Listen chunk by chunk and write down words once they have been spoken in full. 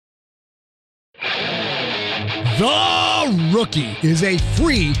The Rookie is a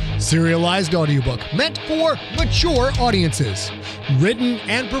free serialized audiobook meant for mature audiences. Written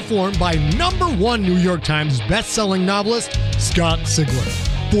and performed by #1 New York Times bestselling novelist Scott Sigler.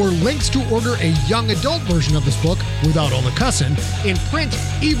 For links to order a young adult version of this book without all the cussing in print,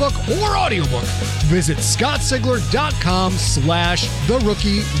 ebook, or audiobook, visit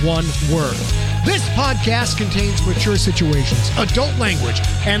scottsigler.com/therookie, one word. This podcast contains mature situations, adult language,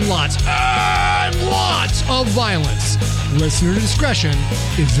 and lots of violence. Listener discretion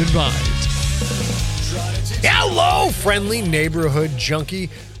is advised. Hello, friendly neighborhood junkie.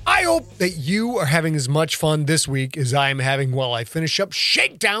 I hope that you are having as much fun this week as I am having while I finish up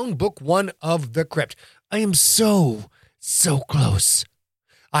Shakedown Book 1 of The Crypt. I am so close.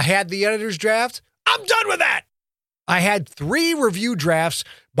 I had the editor's draft. I'm done with that. I had 3 review drafts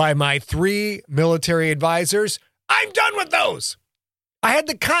by my 3 military advisors. I'm done with those. I had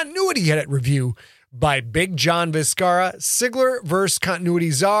the continuity edit review by Big John Viscara, Sigler vs.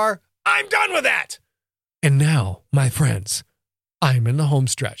 Continuity Czar. I'm done with that. And now, my friends, I'm in the home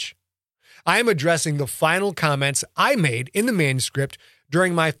stretch. I am addressing the final comments I made in the manuscript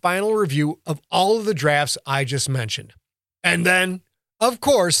during my final review of all of the drafts I just mentioned. And then, of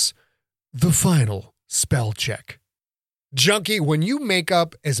course, the final spell check. Junkie, when you make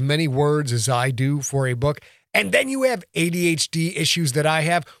up as many words as I do for a book, and then you have ADHD issues that I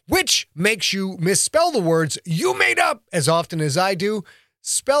have, which makes you misspell the words you made up as often as I do,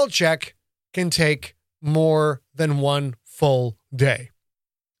 spell check can take more than one full day.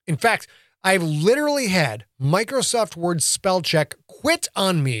 In fact, I've literally had Microsoft Word spell check quit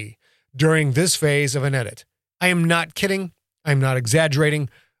on me during this phase of an edit. I am not kidding. I'm not exaggerating.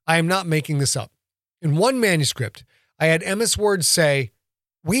 I am not making this up. In one manuscript, I had MS Word say,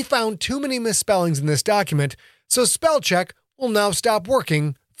 "We found too many misspellings in this document, so spell check will now stop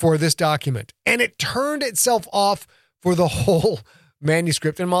working for this document." And it turned itself off for the whole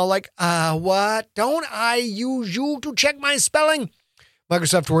manuscript. And I'm all like, what? Don't I use you to check my spelling?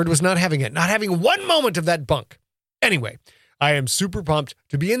 Microsoft Word was not having it, not having one moment of that bunk. Anyway, I am super pumped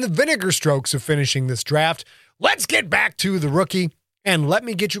to be in the vinegar strokes of finishing this draft. Let's get back to The Rookie, and let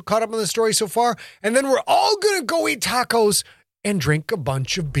me get you caught up on the story so far, and then we're all going to go eat tacos and drink a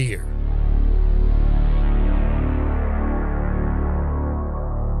bunch of beer.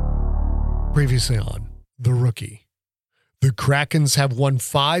 Previously on The Rookie. The Krakens have won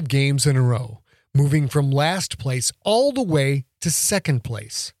 5 games in a row, moving from last place all the way to second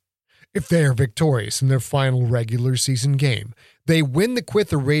place. If they are victorious in their final regular season game, they win the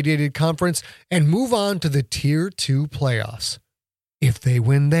Quith Irradiated Conference and move on to the Tier 2 playoffs. If they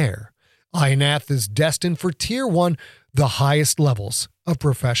win there, Ionath is destined for Tier 1, the highest levels of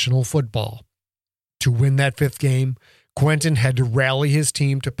professional football. To win that 5th game, Quentin had to rally his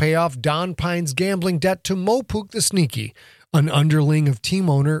team to pay off Don Pine's gambling debt to Mopook the Sneaky, an underling of team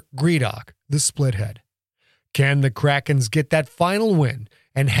owner Greedock the Splithead. Can the Krakens get that final win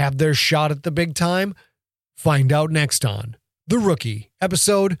and have their shot at the big time? Find out next on The Rookie,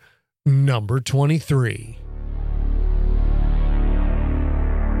 episode number 23.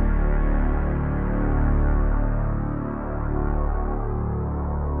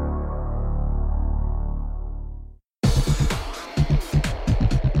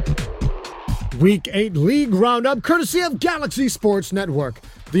 Week 8 League Roundup, courtesy of Galaxy Sports Network.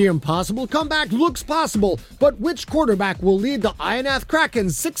 The impossible comeback looks possible, but which quarterback will lead the Ionath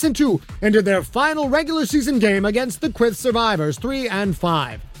Krakens 6-2 into their final regular season game against the Quith Survivors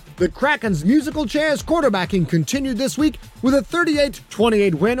 3-5? The Krakens' musical chairs quarterbacking continued this week with a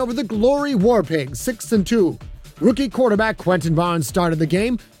 38-28 win over the Glory Warpigs 6-2. Rookie quarterback Quentin Barnes started the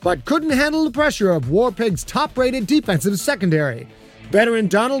game, but couldn't handle the pressure of Warpigs' top-rated defensive secondary. Veteran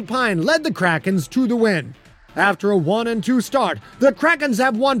Donald Pine led the Krakens to the win. After a 1-2 start, the Krakens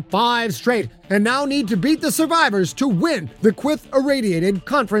have won 5 straight and now need to beat the Survivors to win the Quith Irradiated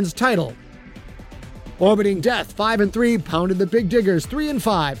Conference title. Orbiting Death 5-3 pounded the Big Diggers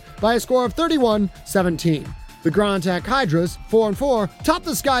 3-5 by a score of 31-17. The Grontak Hydras 4-4 topped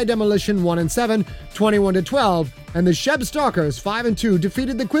the Sky Demolition 1-7, 21-12, and the Sheb Stalkers 5-2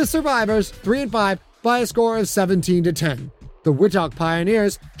 defeated the Quith Survivors 3-5 by a score of 17-10. The Wittock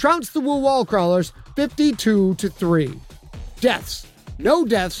Pioneers trounced the Woo Wall Crawlers 52-3. Deaths. No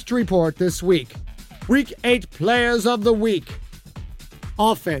deaths to report this week. Week 8 Players of the Week.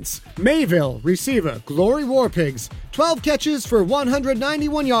 Offense. Mayville, receiver, Glory Warpigs, 12 catches for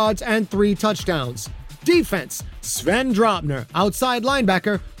 191 yards and 3 touchdowns. Defense. Sven Dropner, outside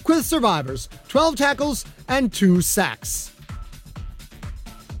linebacker, Quith Survivors, 12 tackles and 2 sacks.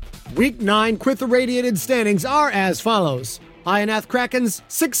 Week 9 Quith Irradiated standings are as follows. Ionath Krakens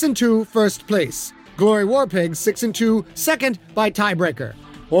 6-2 first place. Glory Warpigs 6-2, second by tiebreaker.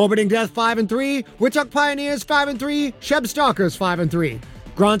 Orbiting Death 5-3, Wituk Pioneers 5-3, Sheb Stalkers 5-3,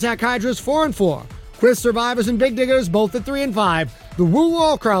 Grontak Hydras 4-4, Quiz Survivors and Big Diggers both at 3-5, the Woo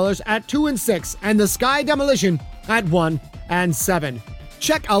Wall Crawlers at 2-6, and the Sky Demolition at 1-7.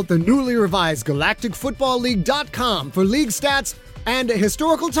 Check out the newly revised GalacticFootballLeague.com for league stats and a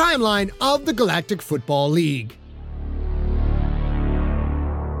historical timeline of the Galactic Football League.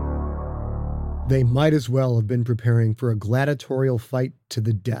 They might as well have been preparing for a gladiatorial fight to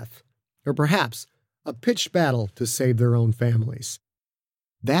the death, or perhaps a pitched battle to save their own families.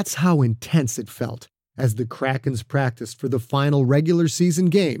 That's how intense it felt as the Krakens practiced for the final regular season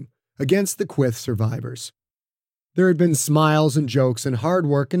game against the Quith survivors. There had been smiles and jokes and hard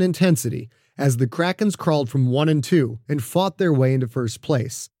work and intensity as the Krakens crawled from 1-2 and fought their way into first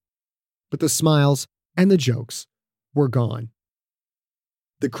place. But the smiles and the jokes were gone.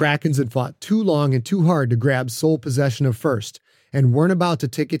 The Krakens had fought too long and too hard to grab sole possession of first, and weren't about to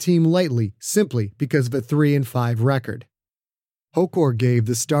take a team lightly simply because of a 3-5 record. Hokor gave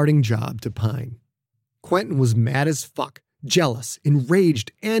the starting job to Pine. Quentin was mad as fuck, jealous,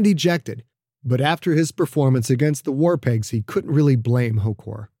 enraged, and ejected, but after his performance against the Warpigs, he couldn't really blame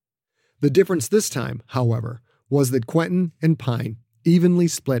Hokor. The difference this time, however, was that Quentin and Pine evenly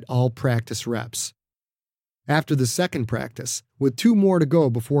split all practice reps. After the second practice, with 2 more to go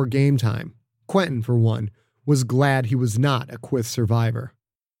before game time, Quentin, for one, was glad he was not a Quith survivor.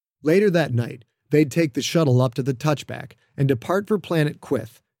 Later that night, they'd take the shuttle up to the touchback and depart for planet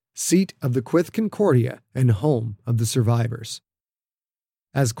Quith, seat of the Quith Concordia and home of the survivors.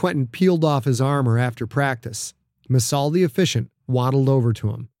 As Quentin peeled off his armor after practice, Masal the Efficient waddled over to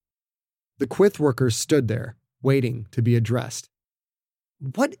him. The Quith workers stood there, waiting to be addressed.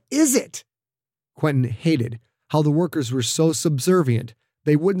 "What is it?" Quentin hated how the workers were so subservient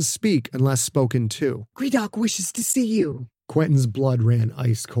they wouldn't speak unless spoken to. "Gredok wishes to see you." Quentin's blood ran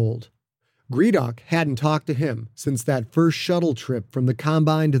ice cold. Gredok hadn't talked to him since that first shuttle trip from the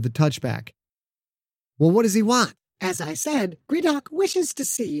Combine to the touchback. "Well, what does he want?" "As I said, Gredok wishes to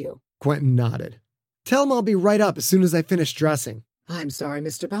see you." Quentin nodded. "Tell him I'll be right up as soon as I finish dressing." "I'm sorry,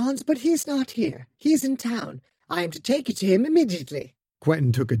 Mr. Barnes, but he's not here. He's in town. I am to take you to him immediately."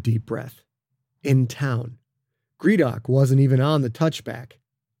 Quentin took a deep breath. In town. Gredok wasn't even on the touchback.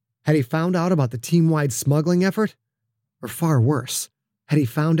 Had he found out about the team-wide smuggling effort? Or far worse, had he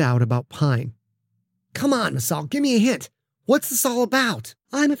found out about Pine? "Come on, Masal, give me a hint. What's this all about?"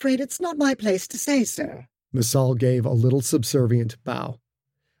 "I'm afraid it's not my place to say, sir." Masal gave a little subservient bow.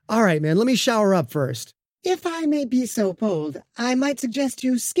 "All right, man, let me shower up first." "If I may be so bold, I might suggest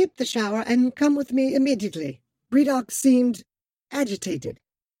you skip the shower and come with me immediately." Gredok seemed agitated.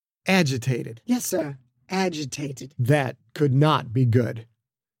 Agitated? "Yes, sir. Agitated." That could not be good.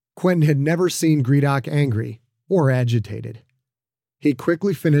 Quentin had never seen Gredok angry or agitated. He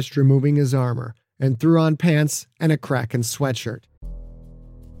quickly finished removing his armor and threw on pants and a Kraken sweatshirt.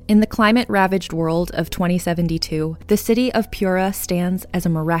 In the climate-ravaged world of 2072, the city of Pura stands as a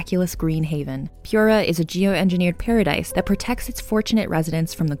miraculous green haven. Pura is a geoengineered paradise that protects its fortunate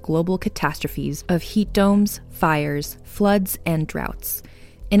residents from the global catastrophes of heat domes, fires, floods, and droughts.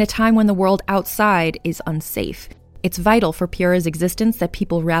 In a time when the world outside is unsafe, it's vital for Pura's existence that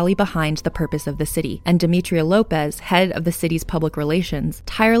people rally behind the purpose of the city, and Demetria Lopez, head of the city's public relations,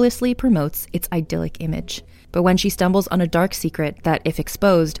 tirelessly promotes its idyllic image. But when she stumbles on a dark secret that, if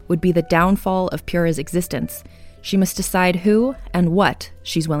exposed, would be the downfall of Pura's existence, she must decide who and what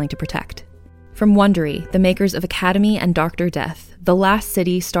she's willing to protect. From Wondery, the makers of Academy and Dr. Death, The Last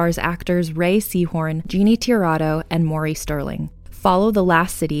City stars actors Ray Seahorn, Jeannie Tirado, and Maury Sterling. Follow The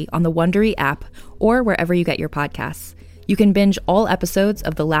Last City on the Wondery app or wherever you get your podcasts. You can binge all episodes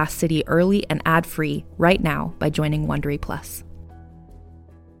of The Last City early and ad-free right now by joining Wondery Plus.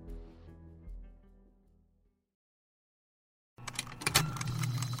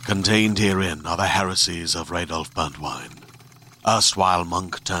 Contained herein are the heresies of Radolf Burntwine, erstwhile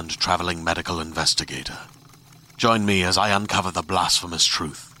monk turned traveling medical investigator. Join me as I uncover the blasphemous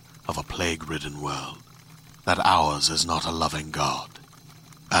truth of a plague-ridden world, that ours is not a loving God,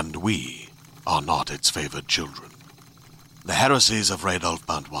 and we are not its favored children. The Heresies of Radolf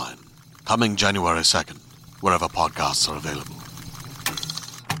Burntwine, coming January 2nd, wherever podcasts are available.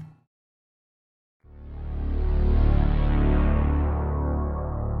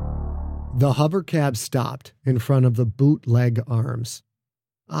 The hovercab stopped in front of the Bootleg Arms.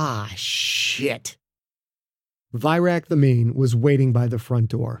 Ah, shit. Virak the Mean was waiting by the front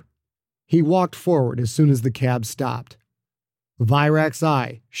door. He walked forward as soon as the cab stopped. Virak's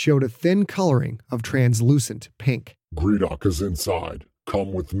eye showed a thin coloring of translucent pink. Gredok is inside.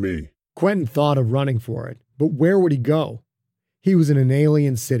 Come with me. Quentin thought of running for it, but where would he go? He was in an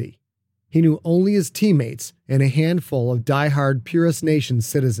alien city. He knew only his teammates and a handful of die-hard Purist Nation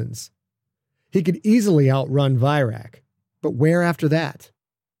citizens. He could easily outrun Virak, but where after that?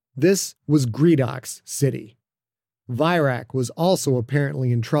 This was Gredok's city. Virak was also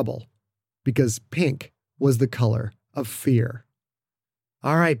apparently in trouble, because pink was the color of fear.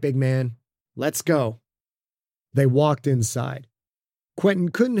 All right, big man, let's go. They walked inside. Quentin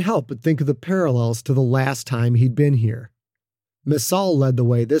couldn't help but think of the parallels to the last time he'd been here. Misal led the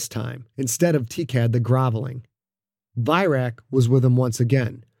way this time, instead of Tikad the groveling. Virak was with him once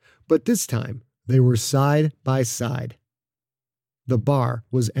again, but this time they were side by side. The bar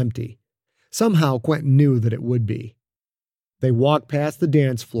was empty. Somehow Quentin knew that it would be. They walked past the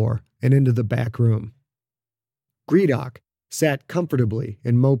dance floor and into the back room. Gredok sat comfortably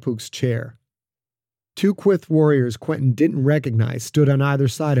in Mopuk's chair. Two Quyth warriors Quentin didn't recognize stood on either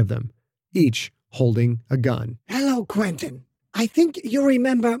side of them, each holding a gun. Hello, Quentin. I think you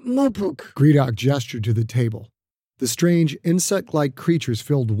remember Mopuk. Gredok gestured to the table. The strange insect-like creatures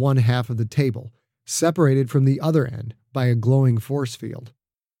filled one half of the table, separated from the other end by a glowing force field.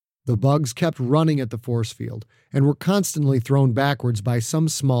 The bugs kept running at the force field and were constantly thrown backwards by some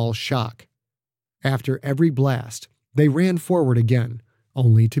small shock. After every blast, they ran forward again,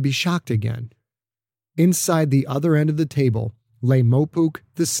 only to be shocked again. Inside the other end of the table lay Mopuk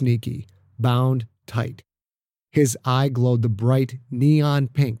the Sneaky, bound tight. His eye glowed the bright neon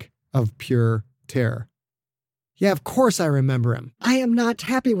pink of pure terror. Yeah, of course I remember him. I am not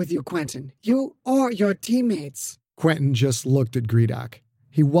happy with you, Quentin. You or your teammates. Quentin just looked at Gredok.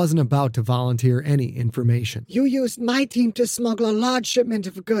 He wasn't about to volunteer any information. You used my team to smuggle a large shipment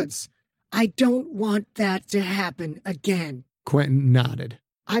of goods. I don't want that to happen again. Quentin nodded.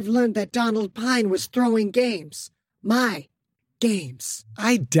 I've learned that Donald Pine was throwing games. My games.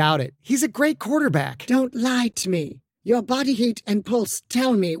 I doubt it. He's a great quarterback. Don't lie to me. Your body heat and pulse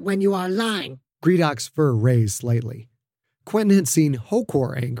tell me when you are lying. Gredok's fur raised slightly. Quentin had seen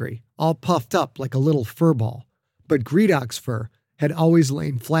Hokor angry, all puffed up like a little fur ball, but Gredok's fur had always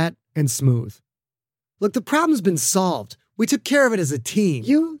lain flat and smooth. Look, the problem's been solved. We took care of it as a team.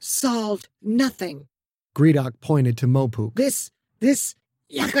 You solved nothing. Gredok pointed to Mopuk. This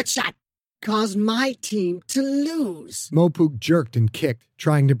Yakutshot caused my team to lose. Mopuk jerked and kicked,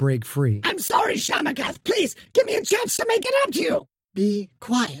 trying to break free. I'm sorry, Shamakath. Please, give me a chance to make it up to you. Be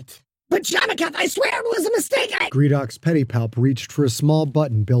quiet. But Shamakath, I swear it was a mistake. Gredok's pedipalp reached for a small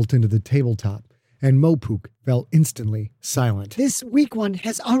button built into the tabletop, and Mopuk fell instantly silent. This weak one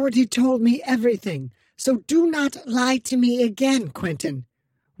has already told me everything, so do not lie to me again, Quentin.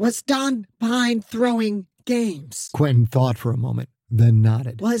 Was Don Pine throwing games? Quentin thought for a moment, then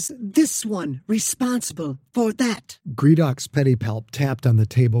nodded. Was this one responsible for that? Gredok's pedipalp tapped on the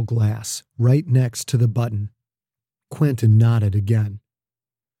table glass, right next to the button. Quentin nodded again.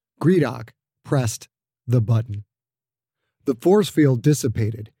 Gredok pressed the button. The force field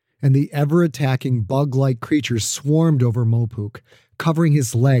dissipated, and the ever-attacking bug-like creatures swarmed over Mopuk, covering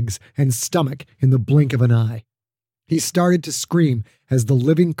his legs and stomach in the blink of an eye. He started to scream as the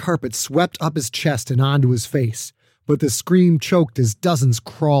living carpet swept up his chest and onto his face, but the scream choked as dozens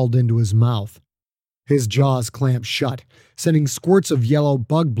crawled into his mouth. His jaws clamped shut, sending squirts of yellow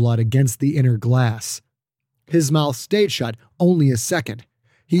bug blood against the inner glass. His mouth stayed shut only a second.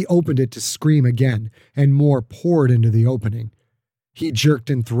 He opened it to scream again, and more poured into the opening. He jerked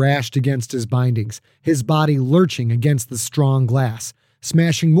and thrashed against his bindings, his body lurching against the strong glass,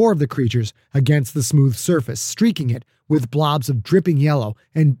 smashing more of the creatures against the smooth surface, streaking it with blobs of dripping yellow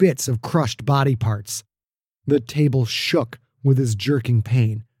and bits of crushed body parts. The table shook with his jerking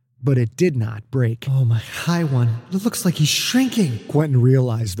pain, but it did not break. Oh, my high one. It looks like he's shrinking. Quentin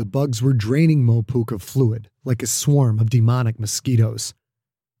realized the bugs were draining Mopuk of fluid, like a swarm of demonic mosquitoes.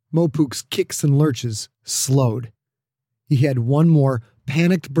 Mopuk's kicks and lurches slowed. He had one more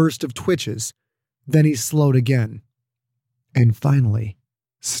panicked burst of twitches, then he slowed again, and finally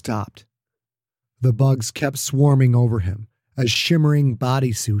stopped. The bugs kept swarming over him, a shimmering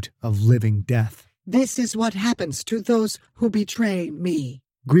bodysuit of living death. This is what happens to those who betray me.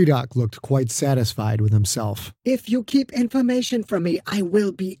 Gredok looked quite satisfied with himself. If you keep information from me, I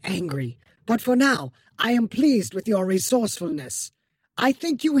will be angry. But for now, I am pleased with your resourcefulness. I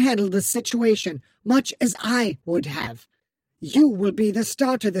think you handled the situation much as I would have. You will be the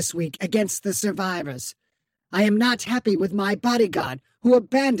starter this week against the survivors. I am not happy with my bodyguard who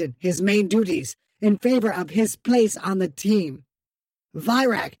abandoned his main duties in favor of his place on the team.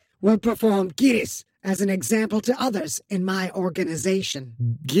 Virak will perform Giris as an example to others in my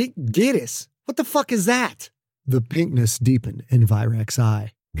organization. Giris? What the fuck is that? The pinkness deepened in Virak's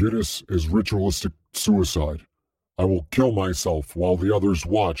eye. Giddis is ritualistic suicide. I will kill myself while the others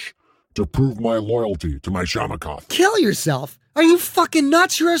watch to prove my loyalty to my Shamakoth. Kill yourself? Are you fucking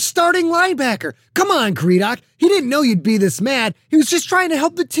nuts? You're a starting linebacker. Come on, Greedock. He didn't know you'd be this mad. He was just trying to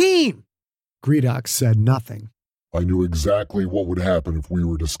help the team. Greedock said nothing. I knew exactly what would happen if we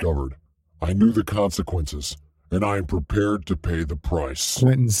were discovered. I knew the consequences, and I am prepared to pay the price.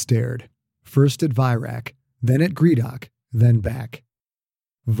 Quentin stared, first at Virak, then at Greedock, then back.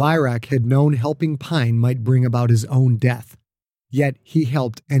 Virak had known helping Pine might bring about his own death, yet he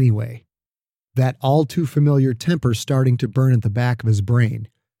helped anyway. That all-too-familiar temper starting to burn at the back of his brain,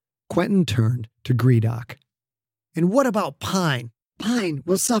 Quentin turned to Greedock. And what about Pine? Pine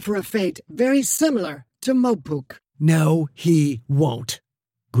will suffer a fate very similar to Mopuk. No, he won't.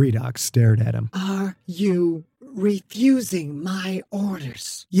 Greedock stared at him. Are you refusing my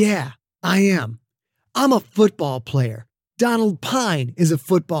orders? Yeah, I am. I'm a football player. Donald Pine is a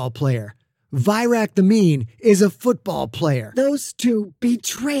football player. Virak the Mean is a football player. Those two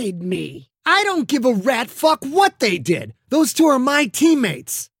betrayed me. I don't give a rat fuck what they did. Those two are my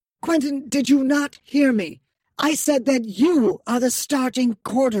teammates. Quentin, did you not hear me? I said that you are the starting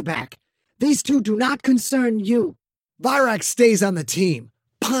quarterback. These two do not concern you. Virak stays on the team.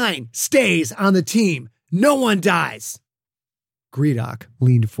 Pine stays on the team. No one dies. Greedock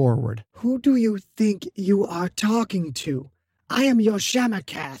leaned forward. Who do you think you are talking to? I am your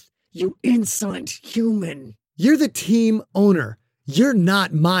Shamakoth, you insolent human. You're the team owner. You're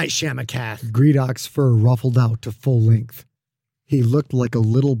not my Shamakoth. Greedock's fur ruffled out to full length. He looked like a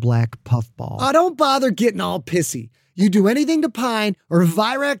little black puffball. Oh, don't bother getting all pissy. You do anything to Pine, or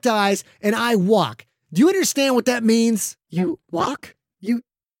Virak dies, and I walk. Do you understand what that means? You walk?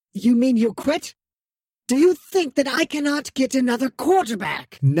 You mean you quit? Do you think that I cannot get another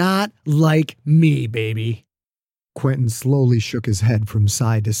quarterback? Not like me, baby. Quentin slowly shook his head from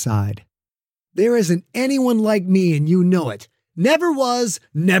side to side. There isn't anyone like me, and you know it. Never was,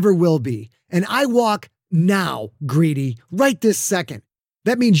 never will be. And I walk now, Greedy, right this second.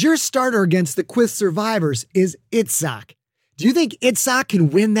 That means your starter against the Quith survivors is Itzhak. Do you think Itzhak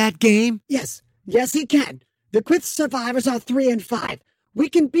can win that game? Yes, he can. The Quith survivors are 3-5. We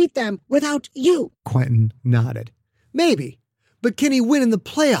can beat them without you. Quentin nodded. Maybe. But can he win in the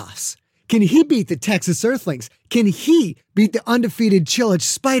playoffs? Can he beat the Texas Earthlings? Can he beat the undefeated Chilich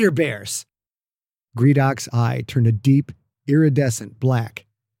Spider Bears? Greedock's eye turned a deep, iridescent black.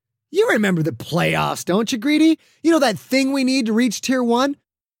 You remember the playoffs, don't you, Greedy? You know that thing we need to reach Tier 1?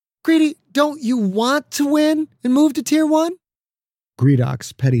 Greedy, don't you want to win and move to Tier 1?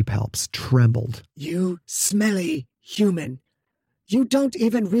 Greedock's pedipalps trembled. You smelly human. You don't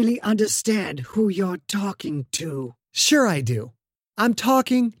even really understand who you're talking to. Sure I do. I'm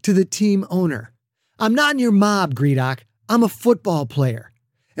talking to the team owner. I'm not in your mob, Greedock. I'm a football player.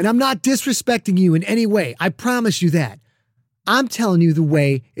 And I'm not disrespecting you in any way. I promise you that. I'm telling you the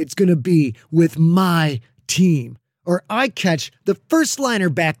way it's going to be with my team. Or I catch the first liner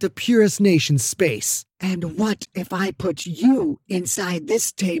back to Purist Nation space. And what if I put you inside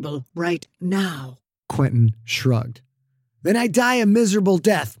this table right now? Quentin shrugged. Then I die a miserable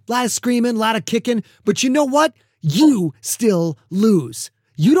death. A lot of screaming, a lot of kicking. But you know what? You still lose.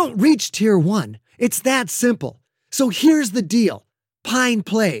 You don't reach Tier 1. It's that simple. So here's the deal. Pine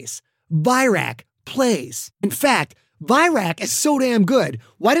plays. Virak plays. In fact, Virak is so damn good.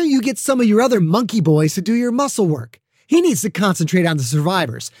 Why don't you get some of your other monkey boys to do your muscle work? He needs to concentrate on the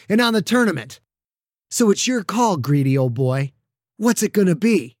survivors and on the tournament. So it's your call, Greedy old boy. What's it gonna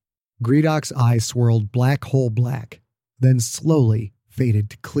be? Greedock's eyes swirled black hole black, then slowly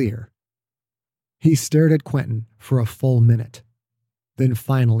faded to clear. He stared at Quentin for a full minute, then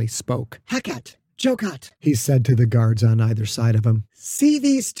finally spoke. Hakat, Jokat, he said to the guards on either side of him. See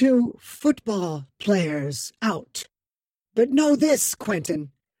these two football players out. But know this,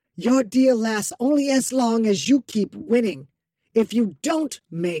 Quentin. Your deal lasts only as long as you keep winning. If you don't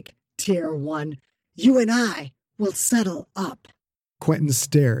make Tier 1, you and I will settle up. Quentin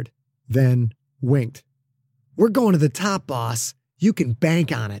stared, then winked. We're going to the top, boss. You can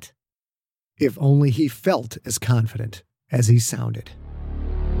bank on it. If only he felt as confident as he sounded.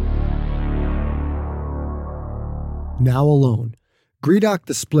 Now alone, Greedock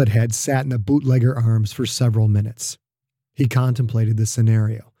the Splithead sat in the bootlegger arms for several minutes. He contemplated the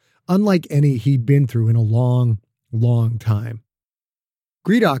scenario, unlike any he'd been through in a long, long time.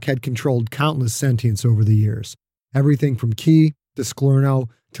 Greedock had controlled countless sentients over the years, everything from Key to Sklurno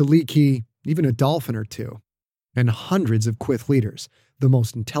to Leaky, even a dolphin or two, and hundreds of Quith leaders, the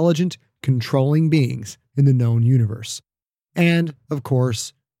most intelligent, controlling beings in the known universe. And, of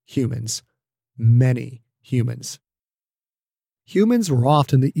course, humans. Many humans. Humans were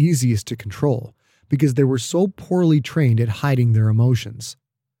often the easiest to control because they were so poorly trained at hiding their emotions.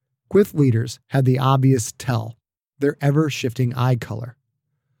 Quyth leaders had the obvious tell, their ever-shifting eye color.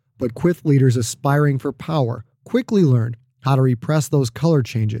 But Quyth leaders aspiring for power quickly learned how to repress those color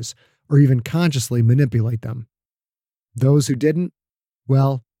changes or even consciously manipulate them. Those who didn't,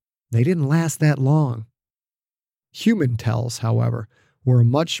 well, they didn't last that long. Human tells, however, were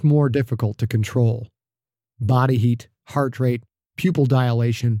much more difficult to control. Body heat, heart rate, pupil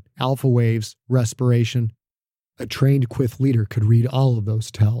dilation, alpha waves, respiration. A trained Quyth leader could read all of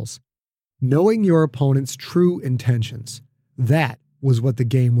those tells. Knowing your opponent's true intentions, that was what the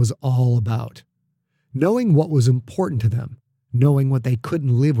game was all about. Knowing what was important to them, knowing what they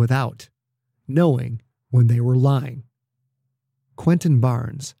couldn't live without, knowing when they were lying. Quentin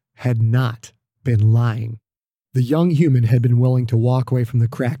Barnes had not been lying. The young human had been willing to walk away from the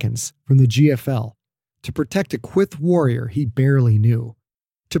Krakens, from the GFL, to protect a Quyth warrior he barely knew,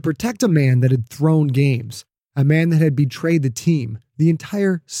 to protect a man that had thrown games, a man that had betrayed the team, the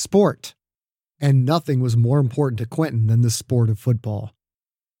entire sport. And nothing was more important to Quentin than the sport of football.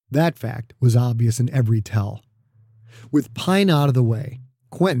 That fact was obvious in every tell. With Pine out of the way,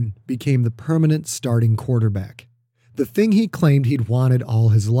 Quentin became the permanent starting quarterback, the thing he claimed he'd wanted all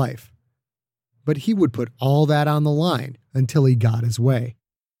his life. But he would put all that on the line until he got his way.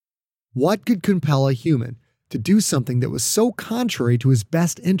 What could compel a human to do something that was so contrary to his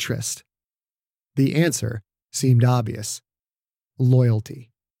best interest? The answer seemed obvious. Loyalty.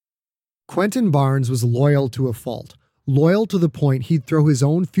 Quentin Barnes was loyal to a fault, loyal to the point he'd throw his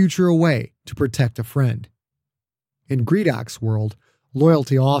own future away to protect a friend. In Gredok's world,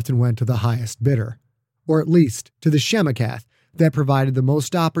 loyalty often went to the highest bidder, or at least to the Shemakath that provided the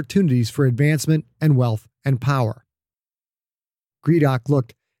most opportunities for advancement and wealth and power. Gredok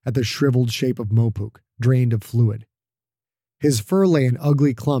looked at the shriveled shape of Mopuk, drained of fluid. His fur lay in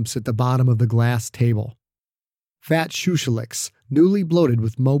ugly clumps at the bottom of the glass table. Fat Shushaliks, newly bloated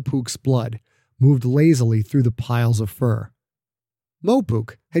with Mopuk's blood, moved lazily through the piles of fur.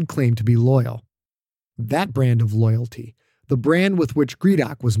 Mopuk had claimed to be loyal. That brand of loyalty, the brand with which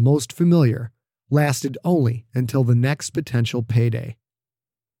Gredok was most familiar, lasted only until the next potential payday.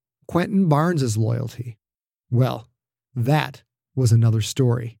 Quentin Barnes's loyalty, well, that was another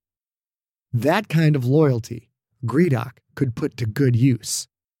story. That kind of loyalty, Gredok could put to good use.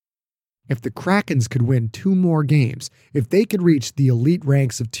 If the Krakens could win 2 more games, if they could reach the elite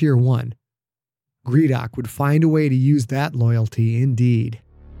ranks of Tier 1, Gredok would find a way to use that loyalty indeed.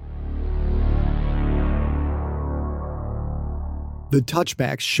 The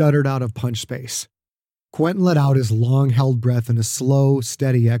touchback shuddered out of punch space. Quentin let out his long-held breath in a slow,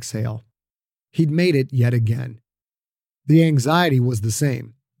 steady exhale. He'd made it yet again. The anxiety was the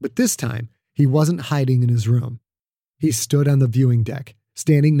same, but this time he wasn't hiding in his room. He stood on the viewing deck,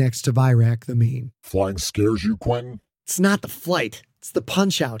 standing next to Virak the Mean. Flying scares you, Quentin? It's not the flight, it's the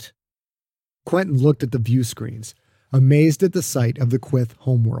punch-out. Quentin looked at the view screens, amazed at the sight of the Quyth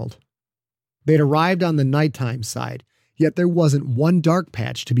homeworld. They'd arrived on the nighttime side, yet there wasn't one dark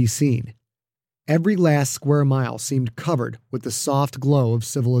patch to be seen. Every last square mile seemed covered with the soft glow of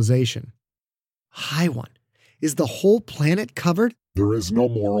civilization. High One, is the whole planet covered? There is no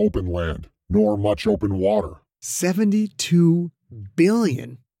more open land, nor much open water. 72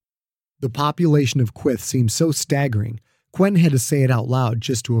 billion. The population of Quyth seemed so staggering, Quentin had to say it out loud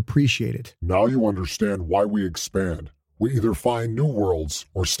just to appreciate it. Now you understand why we expand. We either find new worlds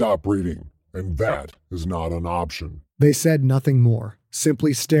or stop breeding, and that is not an option. They said nothing more,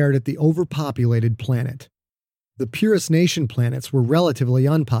 simply stared at the overpopulated planet. The Purist Nation planets were relatively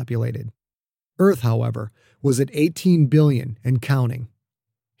unpopulated. Earth, however, was at 18 billion and counting.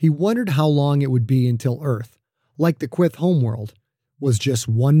 He wondered how long it would be until Earth, like the Quyth homeworld, was just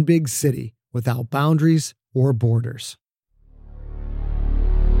one big city without boundaries or borders.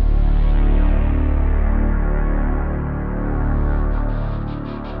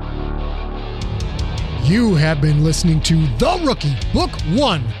 You have been listening to The Rookie, Book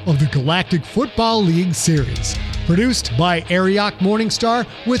 1 of the Galactic Football League series. Produced by Ariok Morningstar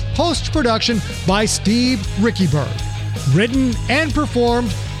with post-production by Steve Rickyberg. Written and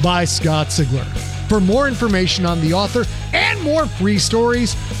performed by Scott Sigler. For more information on the author and more free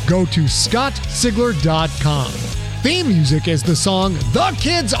stories, go to scottsigler.com. Theme music is the song The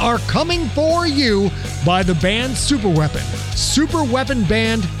Kids Are Coming For You by the band Superweapon.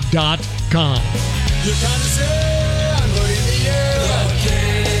 Superweaponband.com. You're trying to say I'm going in the air. The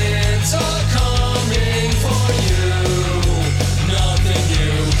kids are coming for you. Nothing you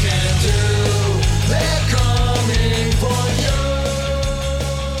can do. They're coming for you.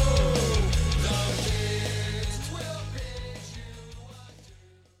 The kids will pinch you.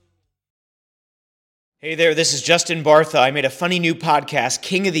 Hey there, this is Justin Bartha. I made a funny new podcast,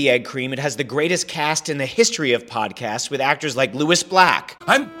 King of the Egg Cream. It has the greatest cast in the history of podcasts with actors like Louis Black,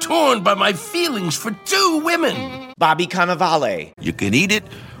 I'm torn by my feelings for two women. Bobby Cannavale, You can eat it,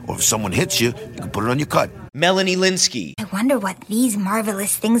 or if someone hits you, you can put it on your cut. Melanie Linsky, I wonder what these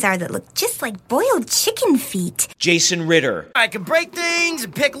marvelous things are that look just like boiled chicken feet. Jason Ritter, I can break things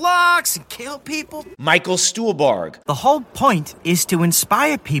and pick locks and kill people. Michael Stuhlbarg, The whole point is to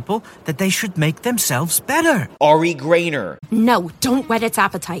inspire people that they should make themselves better. Ari Grainer, No, don't whet its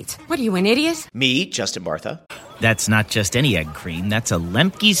appetite. What are you, an idiot? me, Justin Bartha, That's not just any egg cream, that's a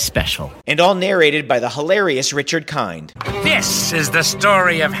Lemke's special. and all narrated by the hilarious Richard Kind. This is the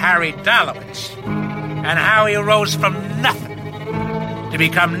story of Harry Dalowitz and how he rose from nothing to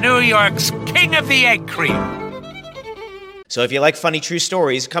become New York's King of the Egg Cream. So if you like funny true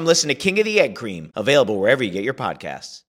stories, come listen to King of the Egg Cream, available wherever you get your podcasts.